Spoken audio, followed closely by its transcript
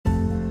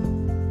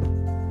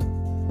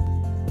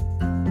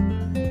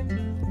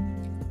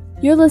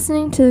You're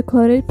listening to the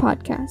Quoted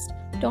Podcast.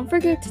 Don't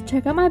forget to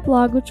check out my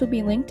blog, which will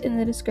be linked in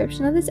the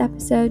description of this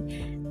episode,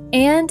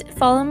 and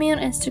follow me on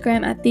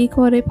Instagram at The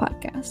Quoted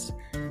Podcast.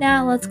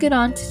 Now, let's get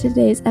on to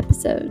today's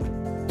episode.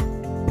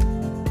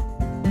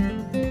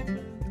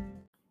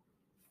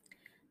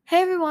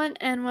 Hey everyone,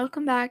 and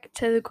welcome back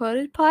to the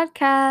Quoted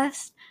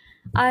Podcast.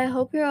 I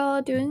hope you're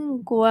all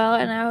doing well,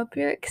 and I hope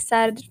you're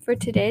excited for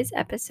today's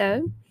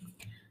episode.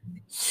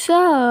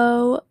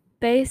 So,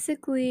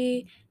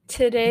 basically,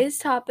 today's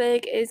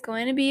topic is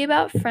going to be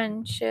about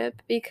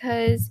friendship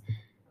because,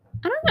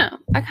 I don't know,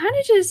 I kind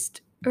of just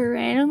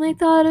randomly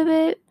thought of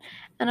it,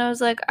 and I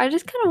was like, I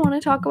just kind of want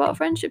to talk about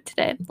friendship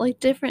today,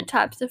 like different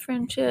types of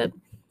friendship,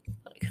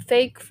 like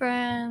fake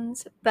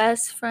friends,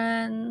 best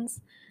friends,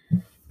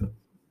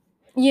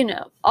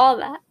 all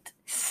that.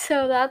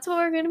 So that's what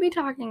we're going to be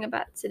talking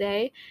about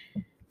today.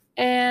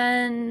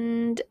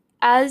 And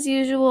as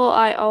usual,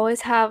 I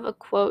always have a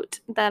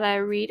quote that I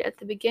read at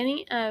the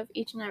beginning of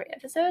each and every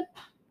episode.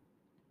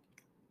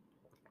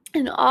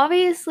 And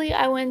obviously,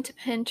 I went to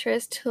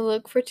Pinterest to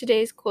look for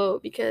today's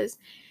quote because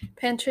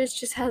Pinterest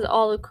just has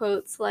all the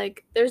quotes.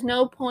 Like, there's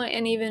no point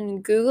in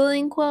even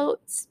Googling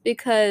quotes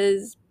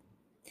because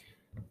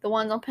the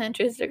ones on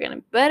Pinterest are going to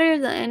be better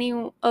than any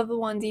of the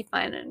ones you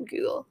find on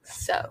Google.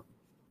 So,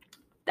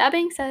 that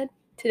being said,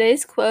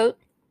 today's quote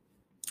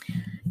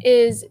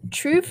is,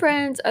 "True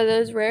friends are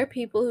those rare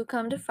people who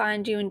come to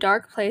find you in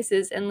dark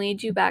places and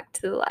lead you back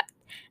to the light."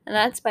 And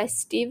that's by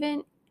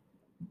Stephen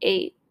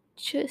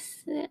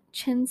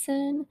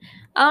Chinson.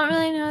 I don't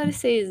really know how to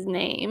say his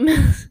name,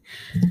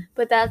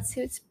 but that's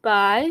who it's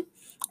by.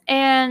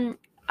 And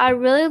I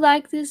really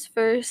like this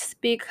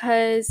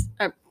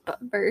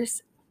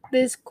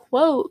this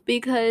quote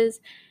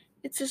because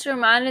it's just a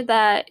reminder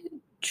that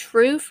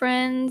true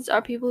friends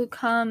are people who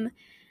come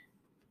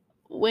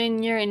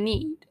when you're in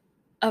need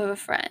of a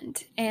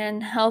friend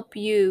and help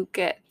you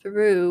get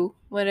through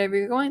whatever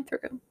you're going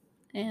through.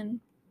 And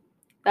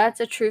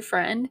that's a true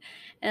friend,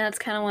 and that's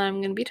kind of what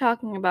I'm going to be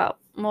talking about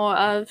more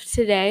of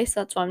today, so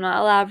that's why I'm not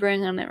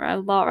elaborating on it a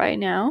lot right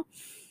now.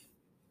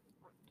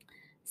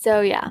 So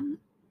yeah,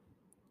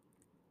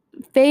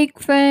 fake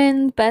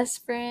friends,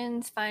 best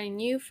friends, finding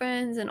new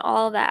friends, and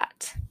all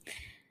that.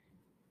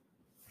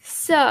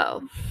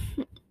 So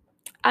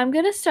I'm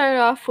going to start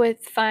off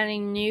with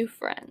finding new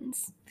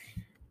friends.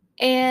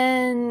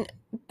 And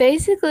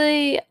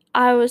basically,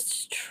 I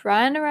was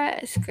trying to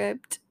write a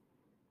script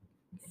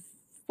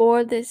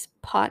for this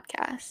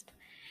podcast,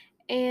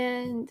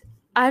 and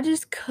I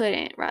just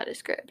couldn't write a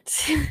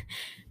script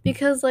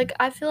because,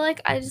 I feel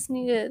like I just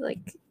need to,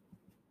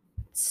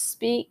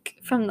 speak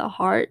from the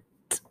heart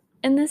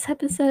in this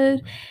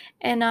episode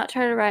and not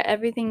try to write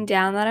everything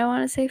down that I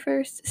want to say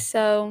first.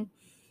 So,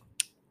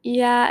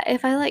 yeah,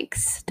 if I,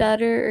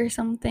 stutter or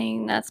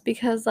something, that's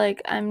because, I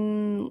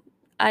don't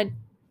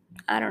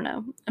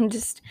know. I'm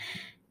just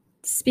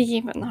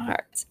speaking from the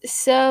heart.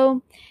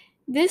 So,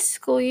 this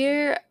school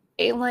year,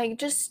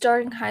 just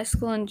starting high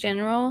school in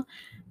general,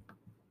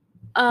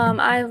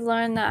 I've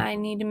learned that I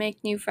need to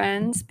make new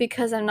friends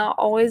because I'm not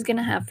always going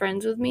to have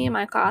friends with me in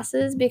my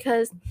classes,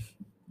 because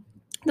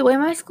the way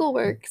my school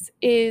works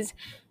is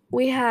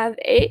we have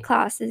 8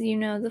 classes,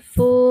 the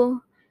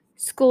full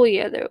school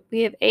year.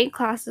 We have 8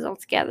 classes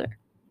altogether.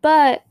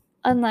 But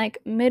unlike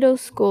middle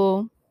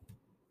school,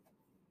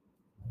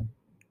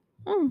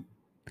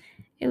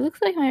 it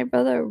looks like my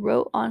brother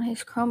wrote on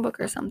his Chromebook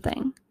or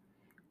something.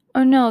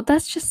 Or no,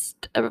 that's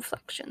just a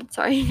reflection.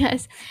 Sorry,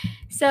 guys.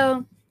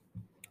 So,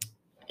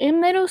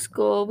 in middle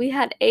school, we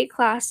had 8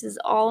 classes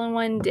all in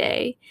one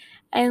day.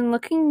 And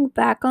looking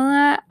back on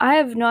that, I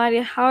have no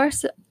idea how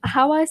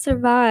I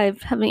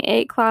survived having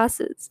 8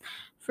 classes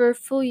for a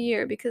full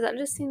year, because that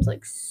just seems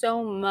like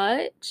so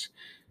much.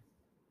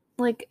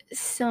 Like,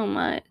 so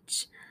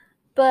much.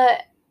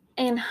 But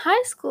in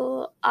high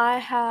school, I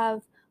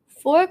have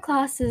 4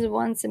 classes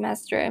one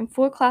semester and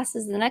 4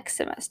 classes the next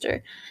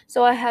semester.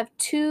 So I have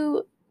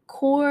 2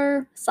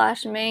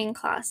 core/main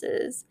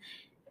classes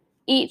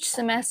each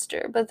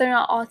semester, but they're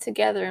not all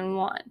together in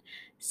one.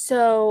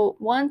 So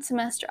one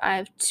semester I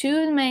have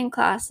 2 main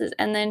classes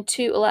and then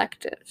 2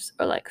 electives,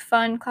 or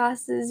fun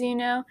classes.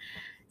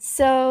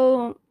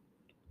 So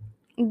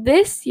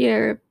this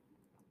year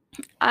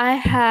I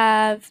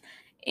have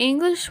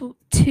English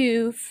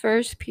 2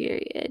 first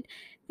period,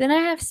 then I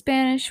have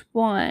Spanish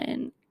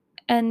 1,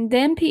 and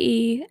then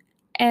PE,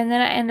 and then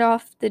I end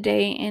off the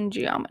day in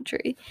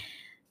geometry.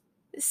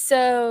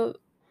 So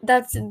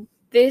that's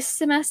this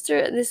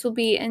semester. This will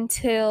be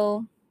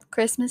until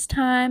Christmas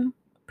time,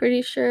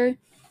 pretty sure.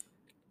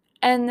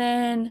 And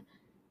then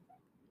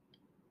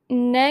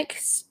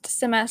next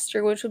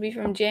semester, which will be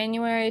from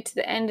January to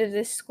the end of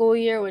this school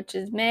year, which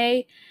is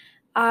May,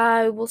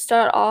 I will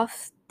start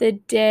off the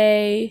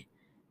day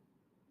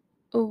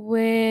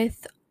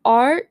with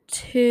Art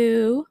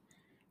 2,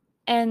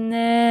 and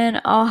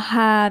then I'll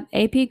have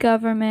AP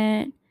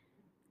Government,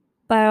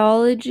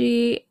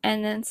 Biology,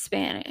 and then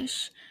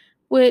Spanish,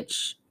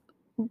 which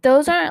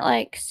those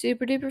aren't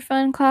super duper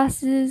fun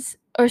classes,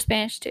 or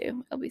Spanish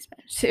too. It'll be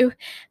Spanish too.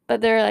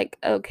 But they're like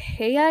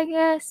okay, I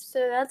guess.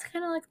 So that's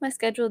kind of like my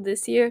schedule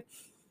this year.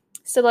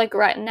 So like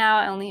right now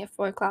I only have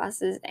 4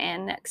 classes,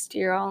 and next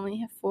year I'll only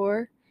have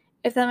 4,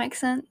 if that makes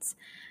sense.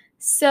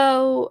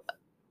 So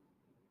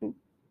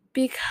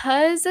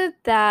because of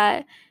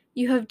that,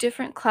 you have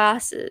different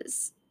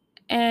classes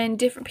and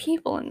different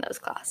people in those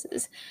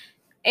classes.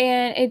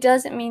 And it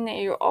doesn't mean that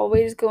you're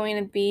always going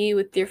to be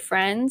with your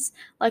friends.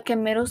 Like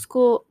in middle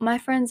school, my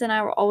friends and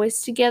I were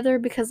always together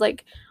because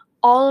like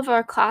all of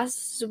our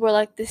classes were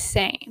like the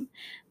same.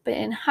 But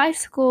in high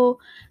school,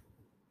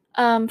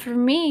 for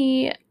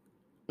me,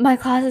 my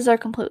classes are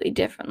completely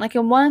different. Like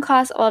in one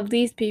class, I'll have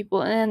these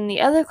people, and then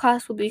the other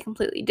class will be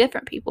completely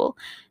different people.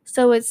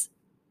 So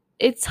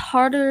it's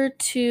harder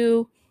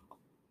to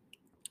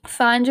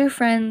find your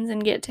friends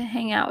and get to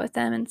hang out with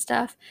them and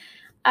stuff.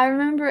 I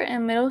remember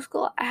in middle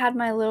school, I had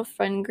my little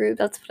friend group.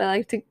 That's what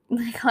I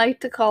like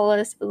to call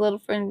us, a little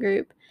friend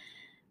group,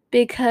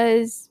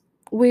 because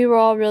we were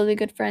all really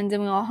good friends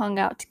and we all hung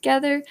out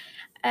together.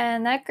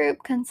 And that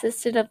group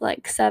consisted of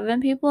like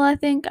 7 people, I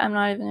think. I'm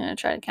not even going to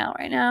try to count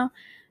right now.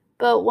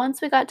 But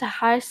once we got to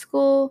high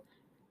school,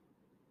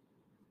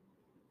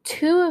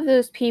 2 of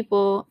those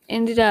people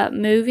ended up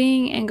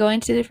moving and going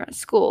to different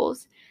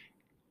schools.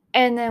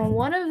 And then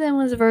one of them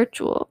was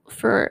virtual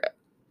for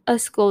a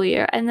school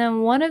year. And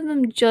then one of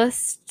them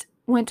just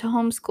went to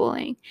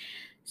homeschooling.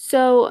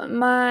 So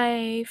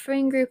my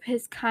friend group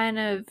has kind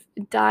of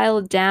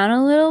dialed down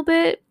a little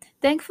bit.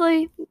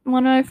 Thankfully,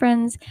 one of my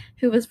friends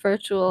who was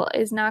virtual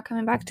is now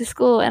coming back to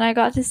school, and I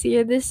got to see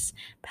her this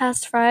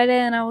past Friday,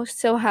 and I was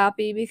so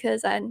happy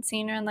because I hadn't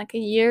seen her in like a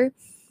year,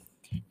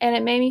 and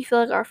it made me feel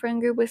like our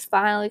friend group was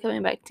finally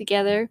coming back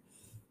together.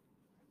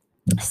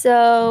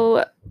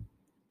 So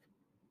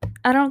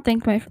I don't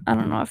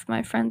know if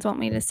my friends want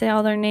me to say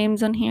all their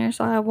names on here,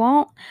 so I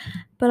won't.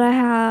 But I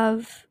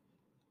have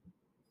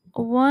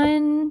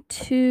 1,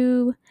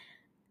 2,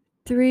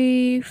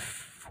 3,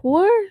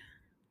 4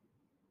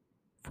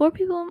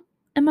 people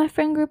in my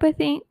friend group, I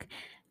think,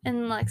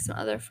 and like some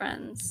other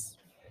friends.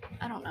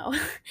 I don't know.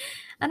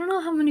 I don't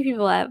know how many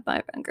people I have in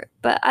my friend group,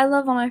 but I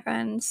love all my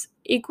friends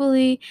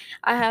equally.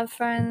 I have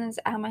friends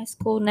at my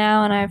school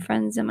now, and I have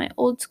friends in my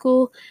old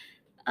school.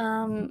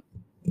 Or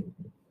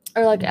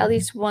like at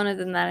least one of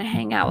them that I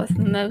hang out with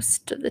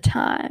most of the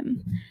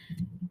time.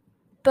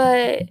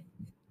 But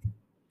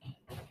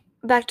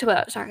back to what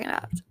I was talking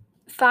about.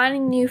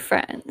 Finding new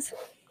friends.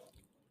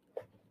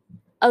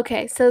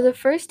 Okay, so the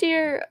first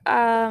year,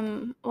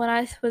 when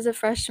I was a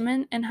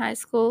freshman in high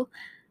school,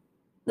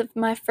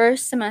 my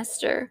first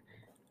semester,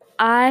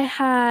 I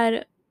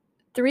had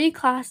 3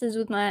 classes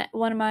with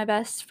one of my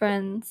best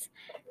friends,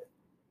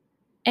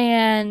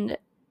 and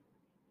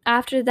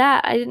after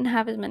that, I didn't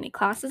have as many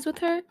classes with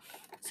her,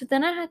 so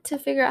then I had to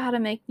figure out how to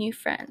make new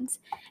friends.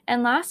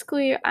 And last school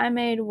year, I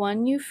made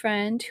one new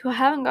friend who I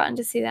haven't gotten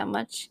to see that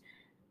much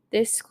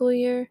this school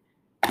year,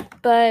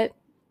 but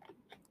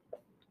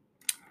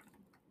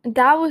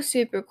that was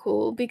super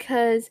cool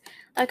because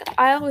like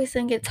I always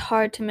think it's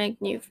hard to make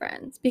new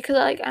friends because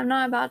like I'm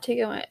not about to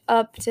go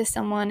up to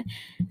someone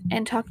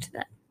and talk to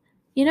them,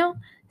 you know?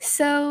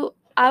 So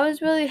I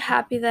was really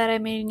happy that I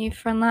made a new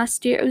friend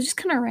last year. It was just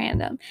kind of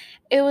random.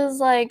 It was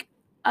like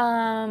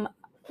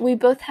we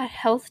both had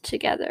health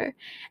together,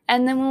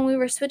 and then when we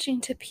were switching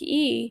to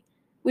PE,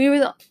 we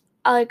were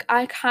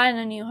I kind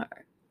of knew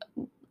her,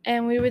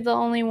 and we were the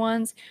only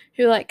ones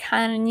who like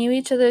kind of knew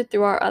each other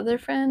through our other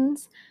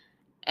friends.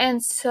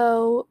 And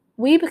so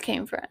we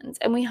became friends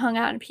and we hung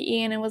out in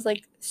PE, and it was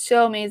like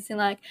so amazing.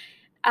 Like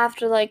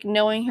after like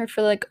knowing her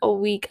for like a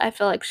week, I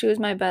felt like she was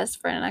my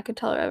best friend and I could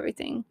tell her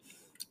everything.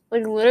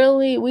 Like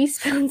literally we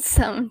spilled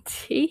some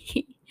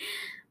tea.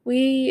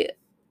 We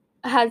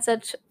had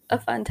such a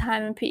fun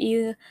time in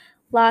PE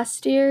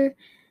last year,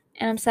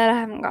 and I'm sad I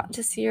haven't gotten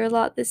to see her a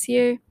lot this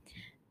year.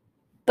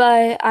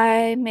 But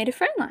I made a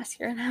friend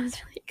last year, and I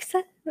was really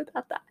excited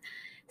about that.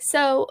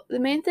 So the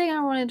main thing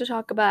I wanted to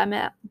talk about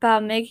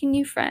making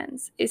new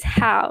friends is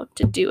how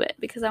to do it,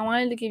 because I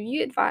wanted to give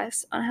you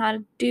advice on how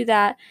to do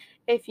that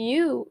if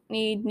you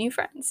need new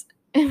friends,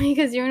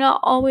 because you're not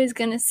always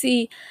going to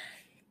see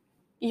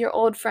your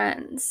old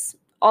friends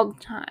all the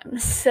time.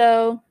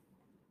 So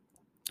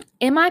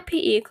in my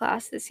PE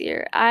class this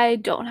year, I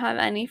don't have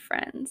any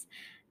friends,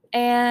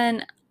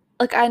 and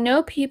like I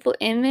know people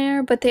in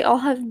there, but they all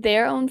have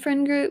their own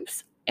friend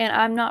groups, and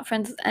I'm not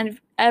friends with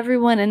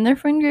everyone in their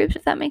friend groups,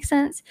 if that makes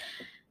sense.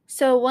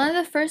 So one of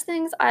the first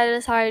things I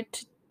I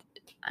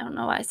don't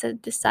know why I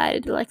said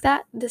decided like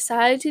that,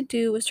 decided to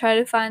do was try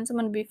to find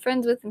someone to be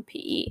friends with in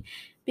PE,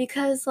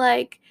 because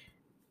like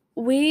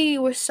we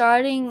were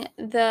starting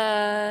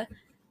the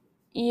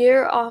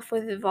year off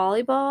with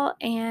volleyball,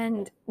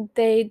 and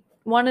they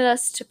wanted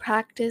us to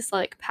practice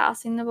like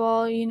passing the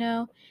ball,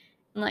 and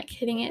like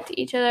hitting it to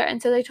each other,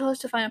 and so they told us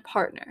to find a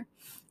partner.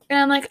 And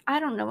I'm like, I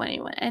don't know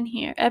anyone in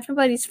here.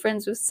 Everybody's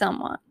friends with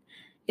someone,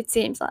 it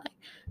seems like.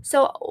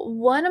 So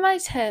one of my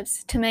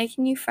tips to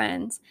making new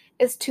friends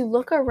is to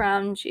look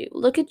around you.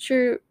 Look at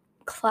your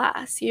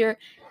class, your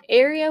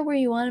area where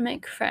you want to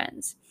make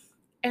friends.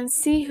 and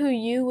see who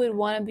you would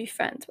want to be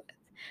friends with.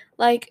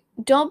 Like,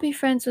 don't be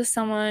friends with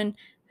someone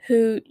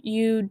who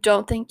you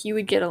don't think you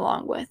would get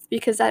along with,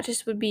 because that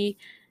just would be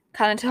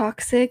kind of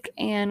toxic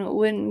and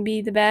wouldn't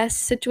be the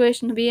best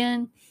situation to be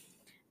in.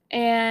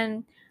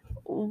 And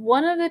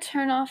one of the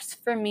turnoffs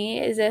for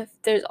me is if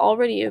there's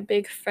already a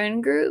big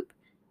friend group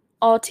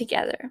all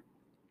together.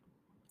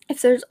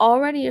 If there's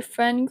already a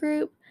friend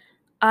group,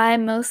 I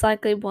most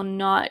likely will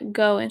not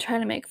go and try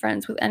to make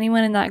friends with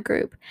anyone in that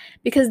group,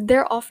 because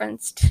they're all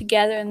friends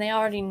together and they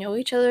already know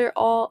each other,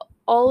 all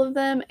of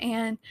them,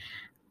 and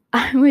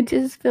I would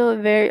just feel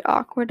very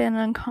awkward and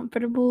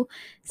uncomfortable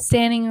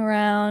standing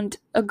around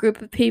a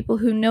group of people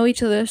who know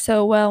each other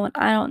so well when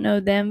I don't know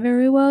them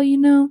very well, you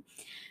know?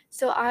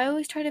 So I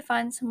always try to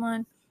find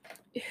someone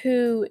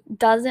who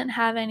doesn't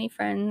have any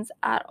friends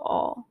at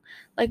all.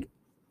 Like,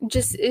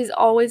 just is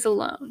always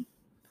alone.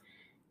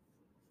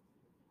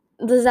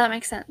 Does that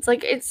make sense?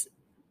 Like, it's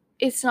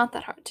not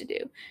that hard to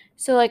do.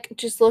 So, like,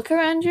 just look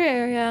around your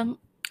area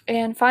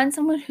and find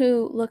someone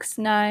who looks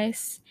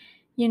nice.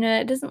 You know,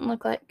 it doesn't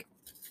look like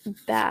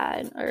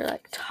bad or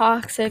like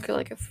toxic or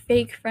like a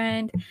fake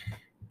friend.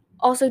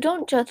 Also,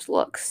 don't judge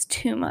looks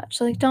too much.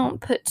 Like,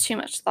 don't put too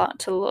much thought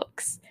to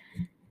looks.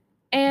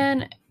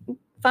 And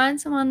find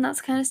someone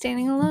that's kind of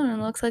standing alone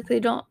and looks like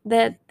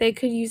that they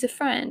could use a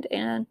friend,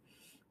 and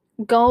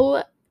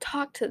go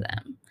talk to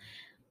them.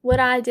 What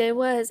I did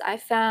was I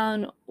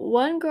found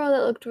one girl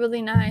that looked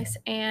really nice,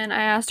 and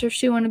I asked her if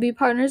she wanted to be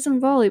partners in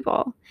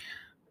volleyball.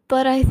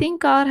 But I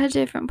think God had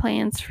different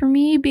plans for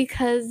me,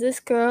 because this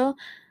girl,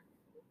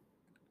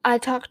 I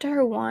talked to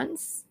her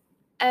once,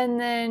 and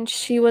then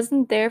she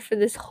wasn't there for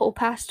this whole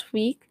past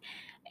week,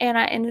 and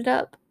I ended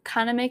up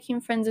kind of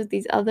making friends with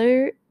these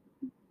other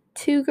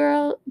two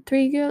girls.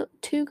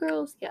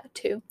 Yeah,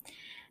 two.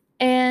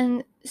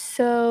 And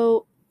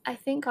so I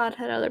think God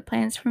had other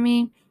plans for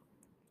me.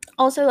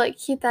 Also, like,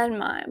 keep that in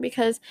mind,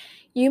 because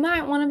you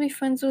might want to be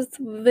friends with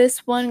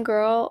this one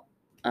girl,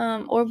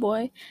 or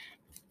boy,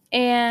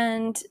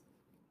 and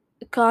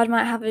God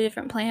might have a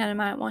different plan and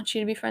might want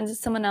you to be friends with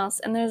someone else,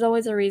 and there's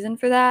always a reason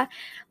for that.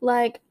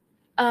 Like,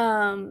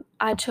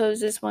 I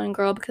chose this one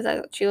girl because I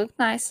thought she looked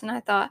nice, and I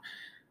thought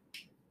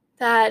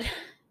that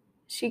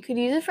she could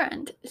use a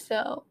friend,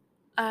 so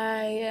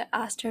I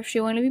asked her if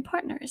she wanted to be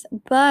partners.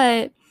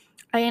 But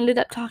I ended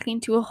up talking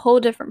to a whole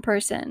different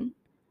person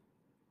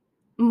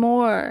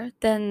more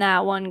than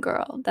that one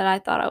girl that I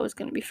thought I was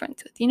going to be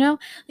friends with, you know?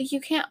 Like,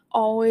 you can't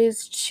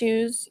always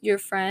choose your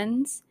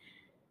friends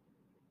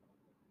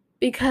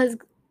because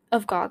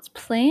of God's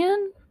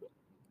plan,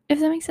 if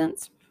that makes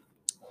sense.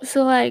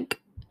 So, like,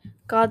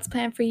 God's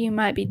plan for you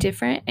might be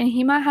different, and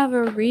He might have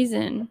a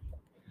reason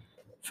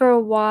for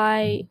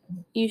why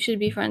you should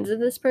be friends with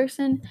this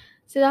person.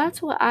 So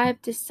that's what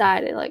I've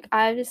decided. Like,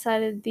 I've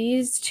decided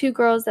these two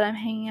girls that I'm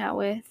hanging out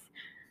with,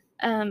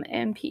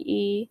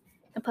 MPE,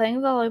 and playing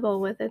volleyball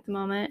with at the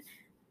moment,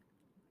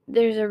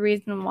 there's a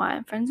reason why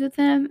I'm friends with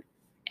them,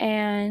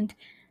 and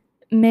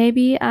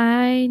maybe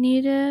I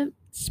need to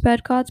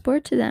spread God's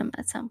word to them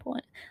at some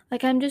point.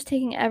 Like, I'm just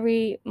taking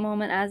every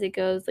moment as it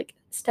goes, like,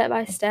 step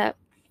by step,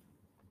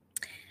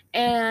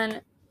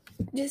 and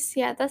just,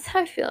 yeah, that's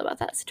how I feel about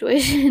that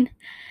situation.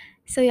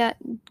 So, yeah,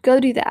 go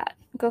do that.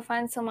 Go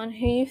find someone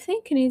who you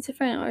think needs a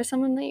friend, or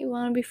someone that you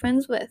want to be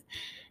friends with.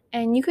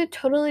 And you could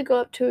totally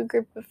go up to a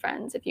group of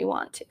friends if you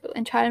want to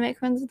and try to make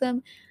friends with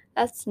them.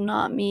 That's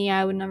not me.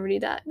 I would never do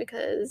that,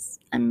 because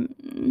I'm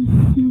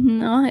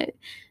not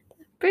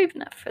brave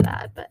enough for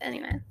that. But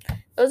anyway,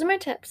 those are my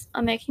tips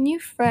on making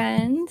new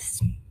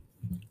friends.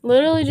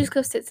 Literally just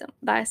go sit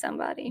by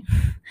somebody.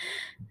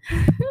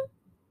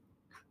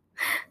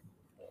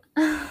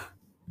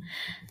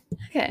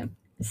 Okay,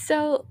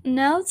 so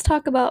now let's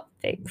talk about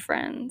fake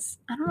friends.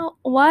 I don't know,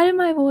 why did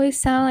my voice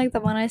sound like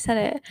that when I said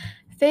it?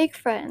 Fake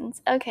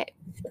friends. Okay.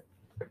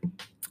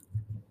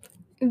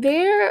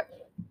 There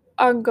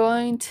are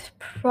going to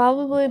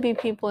probably be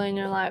people in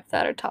your life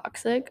that are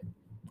toxic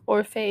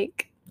or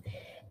fake,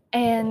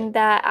 and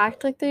that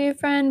act like they're your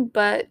friend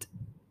but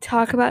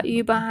talk about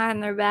you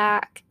behind their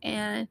back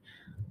and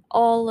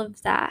all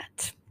of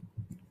that.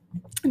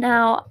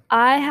 Now,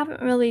 I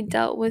haven't really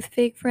dealt with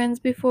fake friends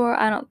before,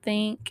 I don't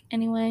think,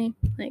 anyway,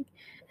 like,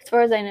 as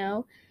far as I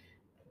know.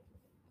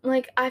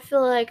 Like, I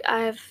feel like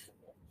I've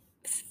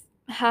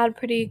had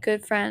pretty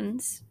good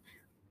friends.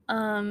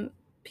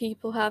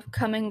 People have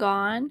come and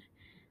gone.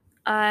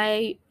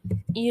 I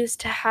used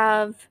to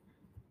have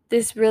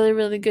this really,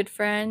 really good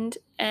friend,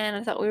 and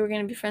I thought we were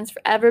going to be friends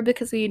forever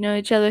because we know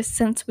each other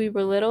since we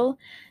were little.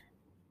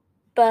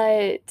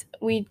 But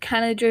we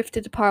kind of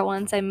drifted apart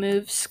once I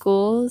moved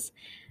schools,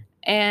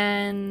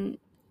 and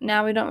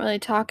now we don't really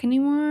talk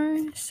anymore.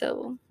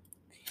 So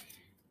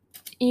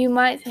you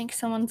might think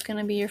someone's going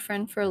to be your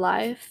friend for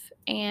life,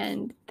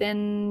 and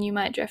then you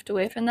might drift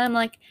away from them.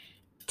 Like,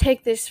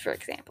 take this for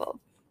example.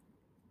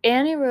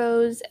 Annie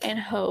Rose and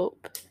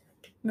Hope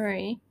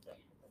Marie,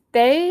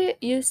 they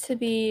used to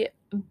be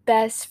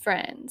best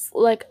friends.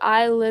 Like,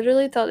 I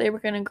literally thought they were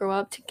going to grow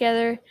up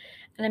together,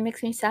 and it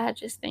makes me sad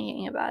just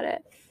thinking about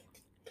it.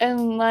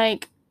 And,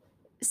 like,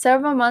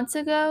 several months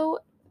ago,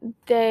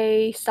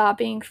 they stopped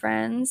being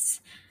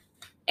friends,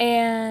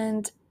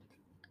 and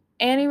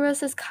Annie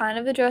Rose has kind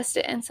of addressed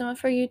it in some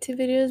of her YouTube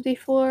videos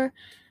before,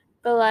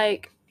 but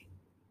like,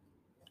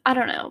 I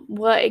don't know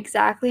what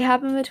exactly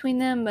happened between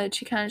them, but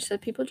she kind of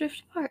said people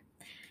drift apart.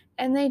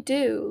 And they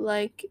do,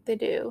 like, they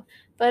do.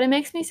 But it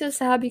makes me so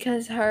sad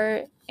because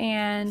her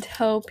and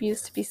Hope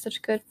used to be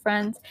such good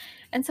friends.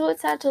 And so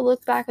it's sad to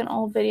look back on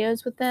old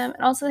videos with them.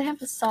 And also, they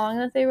have a song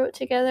that they wrote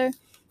together.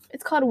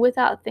 It's called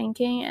Without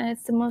Thinking, and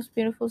it's the most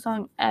beautiful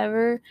song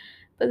ever.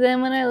 But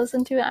then when I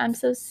listen to it, I'm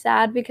so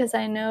sad because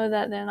I know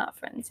that they're not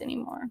friends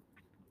anymore.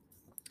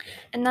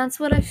 And that's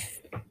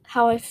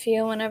how I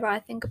feel whenever I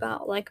think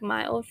about, like,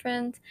 my old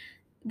friends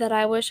that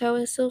I wish I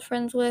was still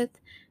friends with.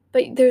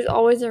 But there's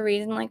always a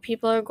reason, like,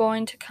 people are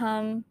going to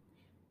come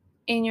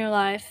in your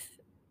life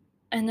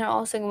and they're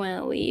also going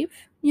to leave,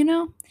 you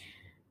know?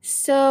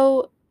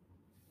 So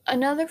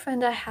another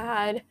friend I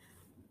had,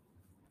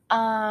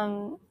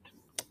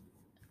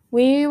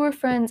 we were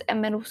friends at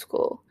middle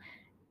school,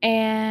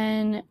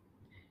 and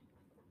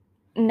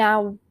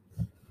now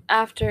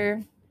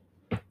after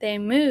they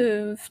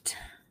moved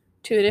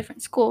to a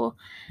different school,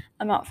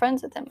 I'm not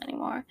friends with them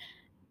anymore.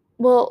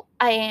 Well,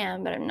 I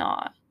am, but I'm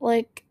not.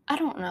 Like, I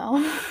don't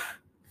know.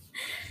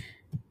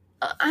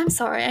 I'm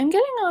sorry, I'm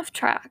getting off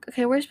track.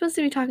 Okay, we're supposed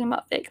to be talking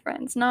about fake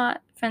friends,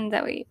 not friends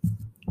that we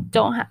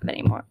don't have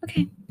anymore.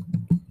 Okay.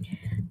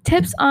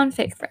 Tips on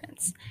fake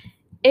friends.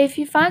 If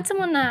you find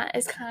someone that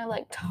is kind of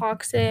like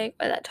toxic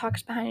or that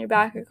talks behind your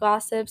back or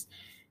gossips,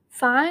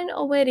 find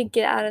a way to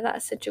get out of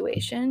that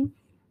situation.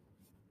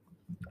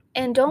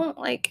 And don't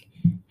like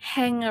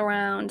hang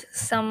around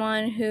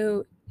someone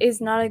who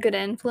is not a good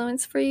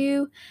influence for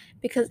you,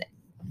 because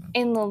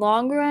in the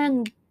long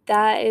run,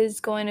 that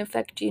is going to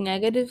affect you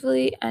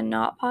negatively and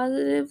not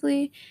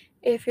positively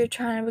if you're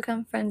trying to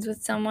become friends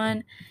with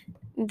someone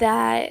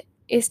that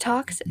is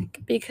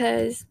toxic,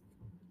 because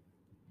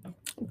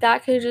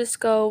that could just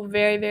go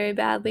very, very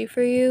badly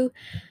for you.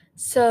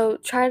 So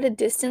try to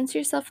distance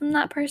yourself from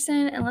that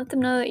person and let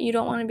them know that you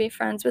don't want to be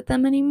friends with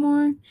them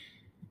anymore.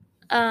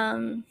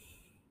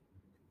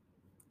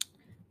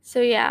 So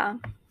yeah.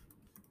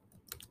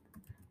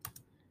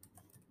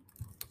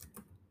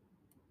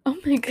 Oh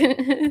my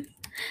goodness.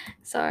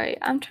 Sorry.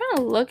 I'm trying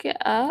to look it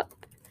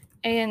up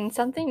and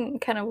something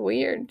kind of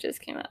weird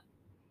just came up.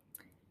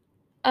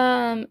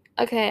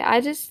 Okay, I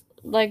just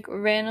like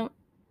randomly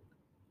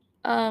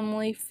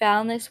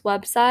found this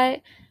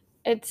website.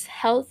 It's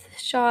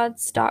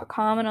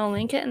healthshots.com, and I'll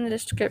link it in the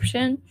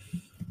description.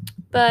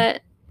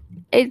 But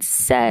it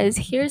says,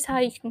 here's how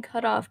you can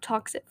cut off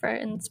toxic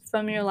friends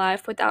from your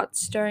life without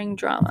stirring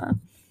drama.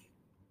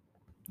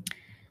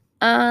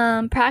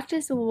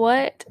 Practice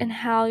what and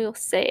how you'll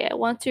say it.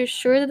 Once you're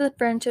sure that the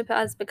friendship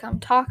has become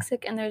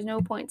toxic and there's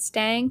no point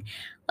staying,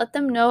 let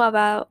them know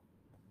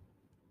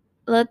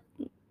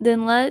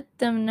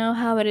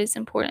how it is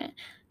important.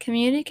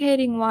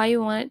 Communicating why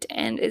you want it to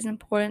end is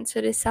important,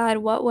 so decide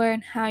what, where,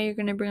 and how you're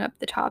going to bring up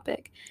the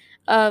topic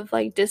of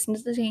like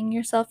distancing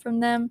yourself from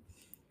them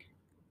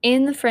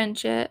in the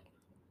friendship.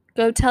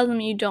 Go tell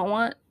them you don't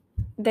want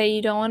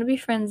to be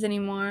friends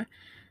anymore,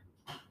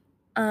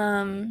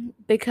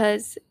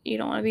 because you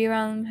don't want to be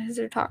around them because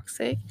they're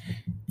toxic.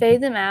 Fade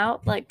them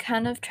out, like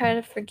kind of try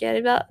to forget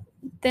about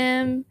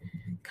them,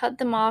 cut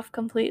them off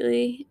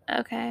completely.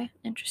 Okay,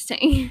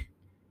 interesting.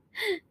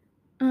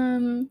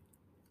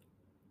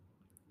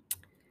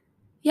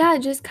 Yeah,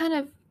 just kind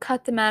of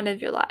cut them out of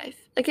your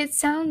life. Like, it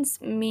sounds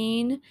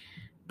mean,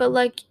 but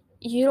like,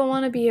 you don't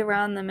want to be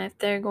around them if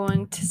they're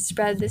going to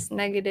spread this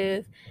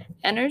negative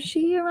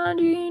energy around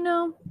you, you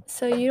know?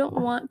 So you don't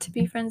want to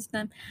be friends with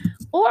them.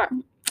 Or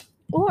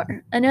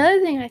another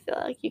thing I feel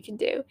like you can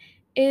do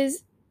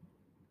is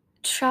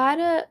try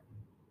to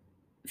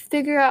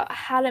figure out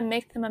how to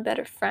make them a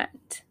better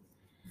friend.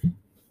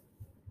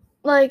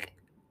 Like,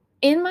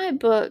 in my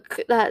book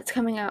that's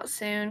coming out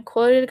soon,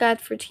 Quoted Guide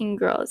for Teen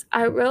Girls,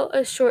 I wrote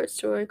a short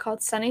story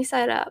called Sunny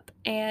Side Up,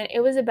 and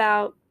it was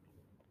about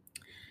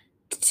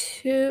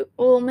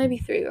maybe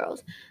 3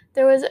 girls.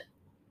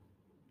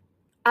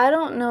 I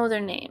don't know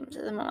their names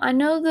at the moment. I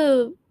know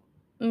the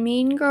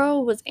mean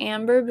girl was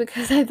Amber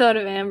because I thought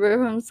of Amber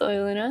from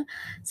Soy Luna.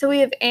 So we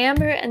have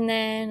Amber and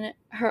then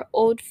her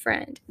old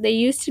friend. They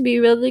used to be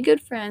really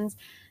good friends,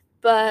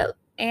 but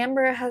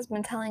Amber has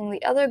been telling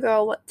the other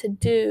girl what to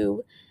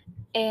do,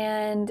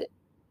 and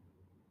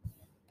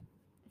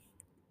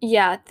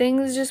yeah,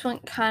 things just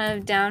went kind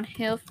of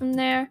downhill from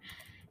there.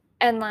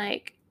 And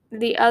like,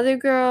 the other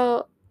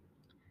girl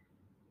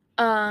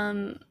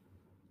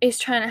is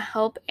trying to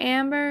help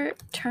Amber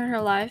turn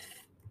her life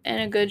in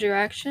a good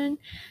direction.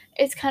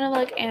 It's kind of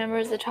like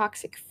Amber's a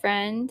toxic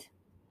friend.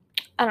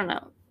 I don't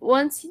know.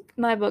 Once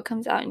my book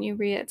comes out and you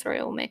read it, sorry,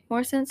 it will make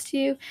more sense to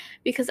you,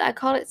 because I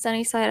called it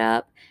Sunny Side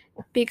Up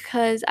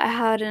because I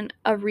had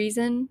a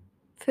reason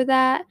for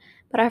that,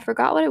 but I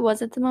forgot what it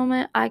was at the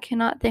moment. I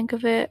cannot think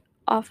of it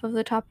off of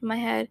the top of my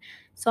head,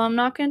 so I'm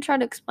not going to try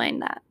to explain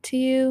that to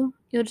you.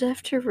 You'll just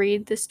have to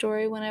read the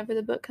story whenever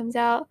the book comes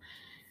out.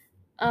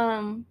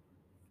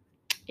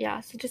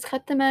 so just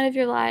cut them out of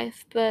your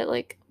life, but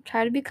like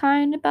try to be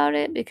kind about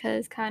it,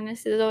 because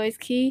kindness is always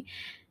key,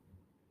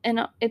 and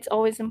it's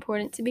always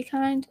important to be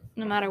kind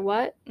no matter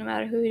what, no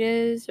matter who it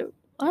is or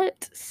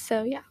what.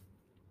 So yeah.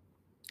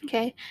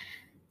 Okay,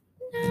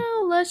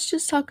 now let's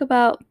just talk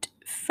about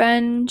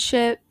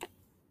friendship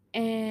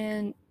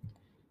and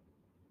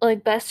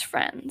like best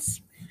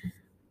friends.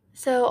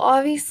 So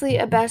obviously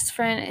a best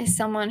friend is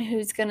someone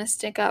who's gonna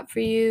stick up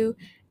for you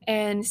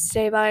and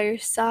stay by your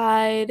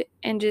side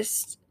and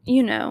just,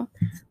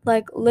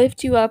 like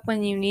lift you up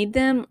when you need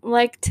them.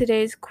 Like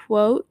today's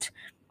quote,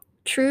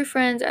 true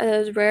friends are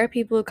those rare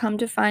people who come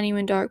to find you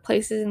in dark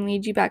places and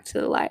lead you back to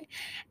the light.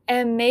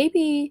 And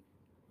maybe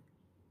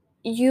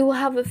you will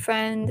have a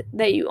friend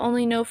that you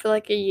only know for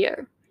like a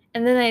year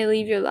and then they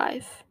leave your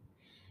life.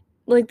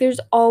 Like there's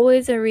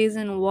always a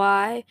reason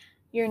why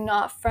you're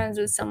not friends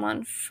with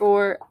someone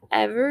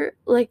forever.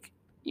 Like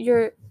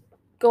you're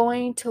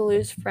going to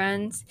lose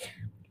friends.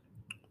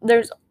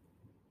 There's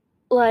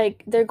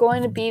like they're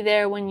going to be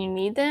there when you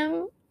need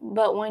them,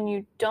 but when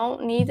you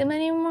don't need them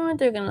anymore,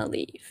 they're going to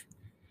leave.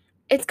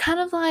 It's kind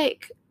of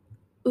like,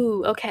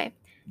 ooh, okay.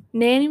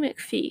 Nanny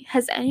McPhee.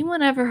 Has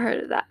anyone ever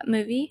heard of that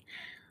movie?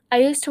 I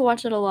used to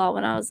watch it a lot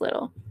when I was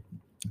little.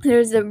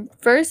 There's the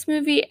first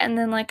movie and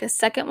then like a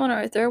second one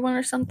or a third one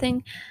or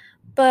something.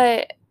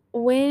 But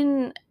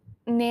when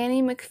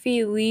Nanny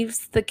McPhee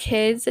leaves the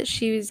kids that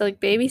she was like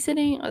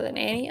babysitting or the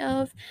nanny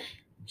of,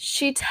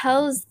 she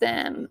tells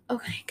them, oh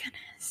my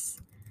goodness.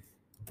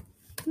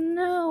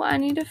 No, I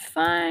need to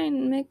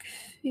find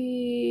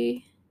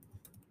McPhee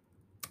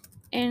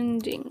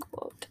ending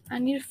quote. I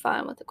need to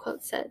find what the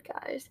quote said,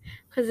 guys,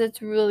 because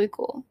it's really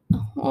cool.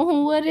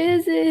 Oh, what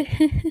is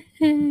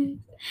it?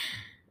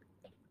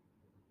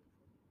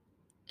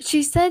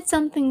 She said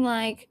something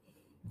like,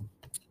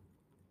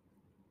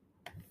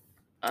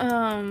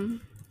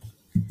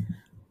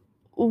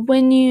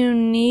 when you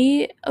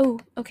need,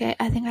 okay,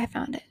 I think I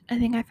found it.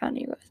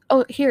 You guys.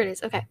 Oh, here it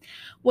is. Okay.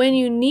 When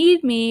you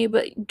need me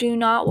but do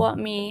not want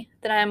me,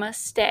 then I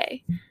must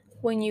stay.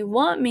 When you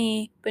want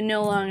me but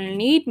no longer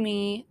need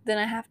me, then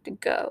I have to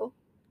go.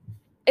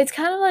 It's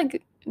kind of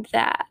like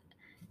that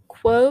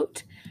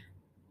quote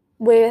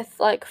with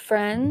like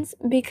friends,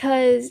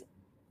 because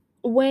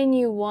when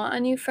you want a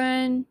new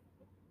friend,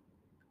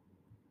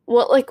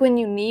 like when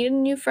you need a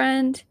new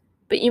friend,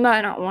 but you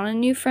might not want a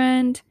new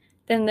friend,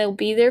 then they'll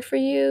be there for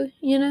you,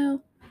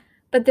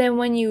 But then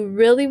when you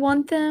really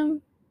want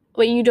them,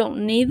 but you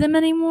don't need them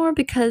anymore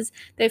because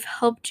they've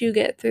helped you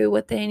get through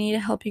what they need to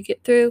help you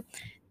get through,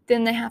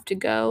 then they have to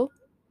go.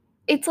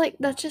 It's like,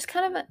 that's just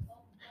kind of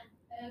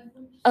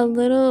a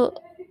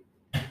little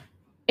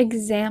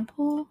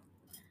example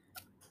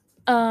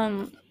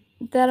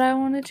that I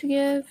wanted to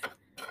give.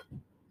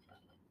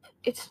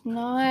 It's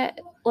not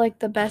like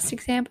the best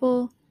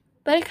example,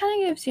 but it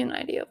kind of gives you an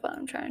idea of what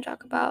I'm trying to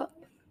talk about.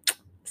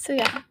 So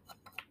yeah.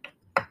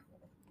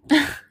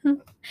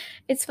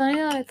 It's funny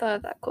that I thought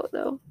of that quote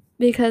though,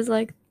 because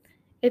like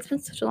it's been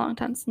such a long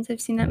time since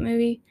I've seen that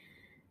movie.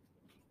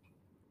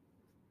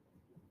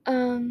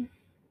 So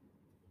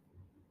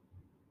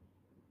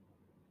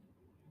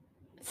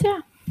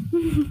yeah.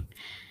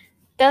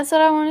 That's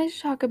what I wanted to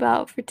talk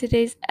about for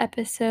today's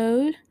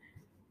episode.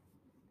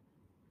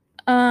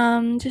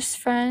 Just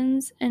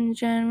friends in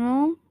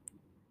general.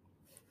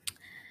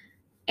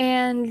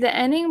 And the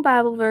ending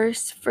Bible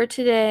verse for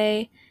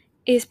today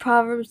is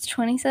Proverbs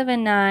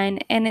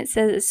 27:9, and it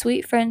says, a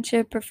sweet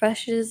friendship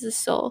refreshes the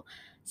soul.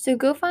 So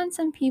go find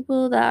some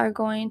people that are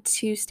going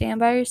to stand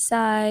by your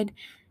side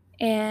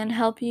and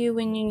help you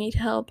when you need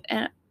help,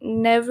 and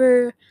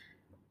never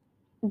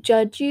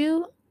judge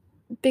you,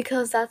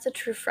 because that's a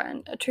true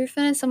friend. A true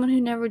friend is someone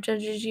who never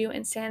judges you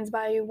and stands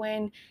by you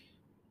when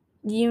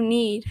you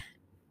need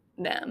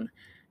them.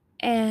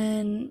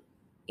 And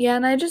yeah,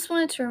 and I just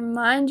wanted to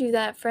remind you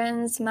that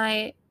friends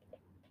might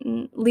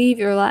leave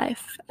your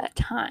life at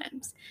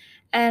times,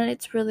 and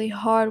it's really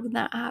hard when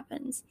that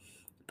happens,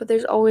 but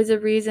there's always a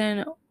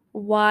reason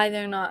why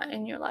they're not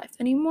in your life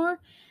anymore.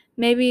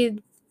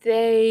 Maybe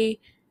they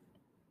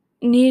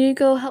need to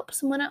go help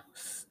someone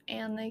else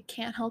and they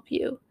can't help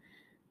you.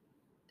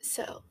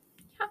 So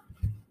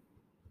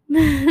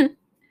yeah.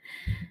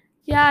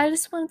 Yeah, I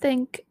just want to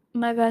thank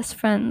my best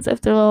friends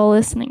if they're all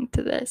listening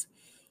to this.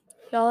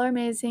 Y'all are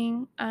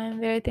amazing. I'm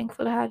very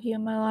thankful to have you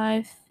in my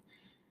life.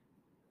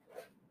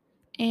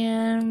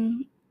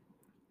 And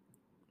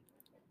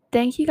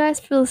thank you guys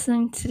for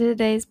listening to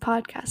today's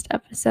podcast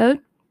episode.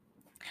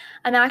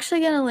 I'm actually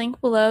going to link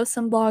below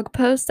some blog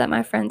posts that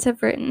my friends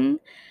have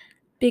written,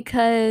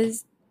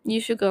 because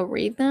you should go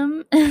read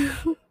them.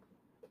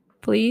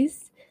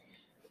 Please.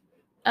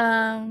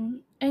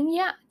 And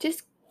yeah,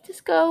 just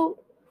go.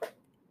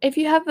 If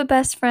you have a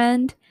best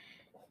friend,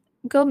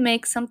 go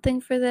make something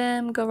for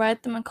them. Go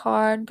write them a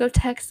card. Go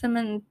text them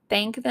and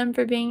thank them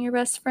for being your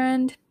best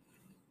friend,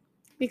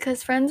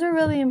 because friends are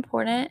really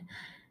important.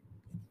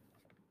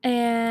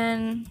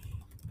 And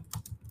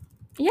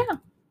yeah,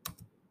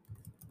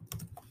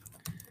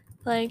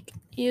 like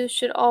you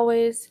should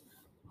always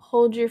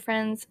hold your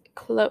friends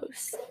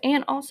close.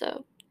 And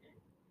also,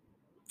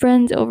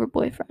 friends over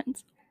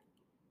boyfriends.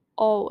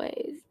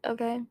 Always,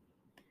 okay?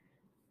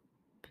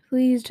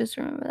 Please just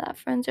remember that.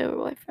 Friends over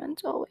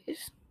boyfriends,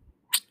 always.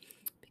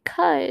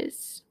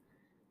 Because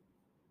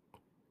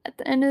at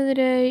the end of the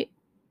day,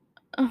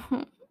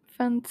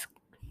 friends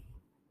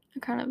are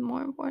kind of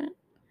more important.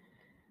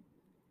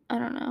 I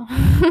don't know.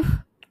 I don't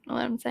know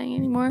what I'm saying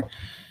anymore.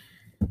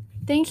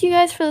 Thank you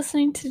guys for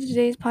listening to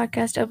today's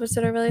podcast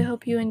episode. I really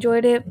hope you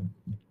enjoyed it.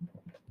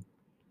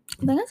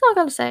 I think that's all I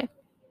gotta say,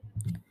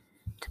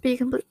 to be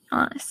completely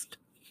honest.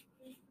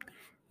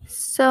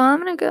 So I'm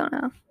gonna go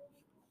now.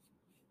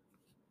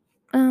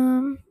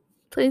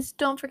 Please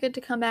don't forget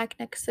to come back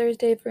next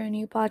Thursday for a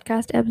new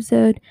podcast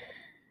episode.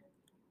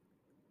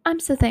 I'm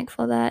so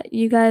thankful that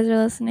you guys are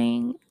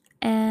listening,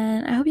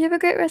 and I hope you have a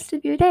great rest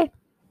of your day.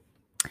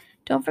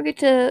 Don't forget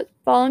to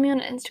follow me on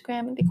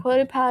Instagram at the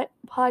Quoted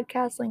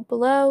Podcast link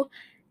below,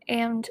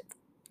 and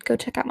go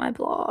check out my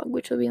blog,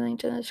 which will be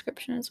linked in the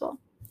description as well.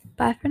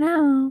 Bye for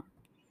now.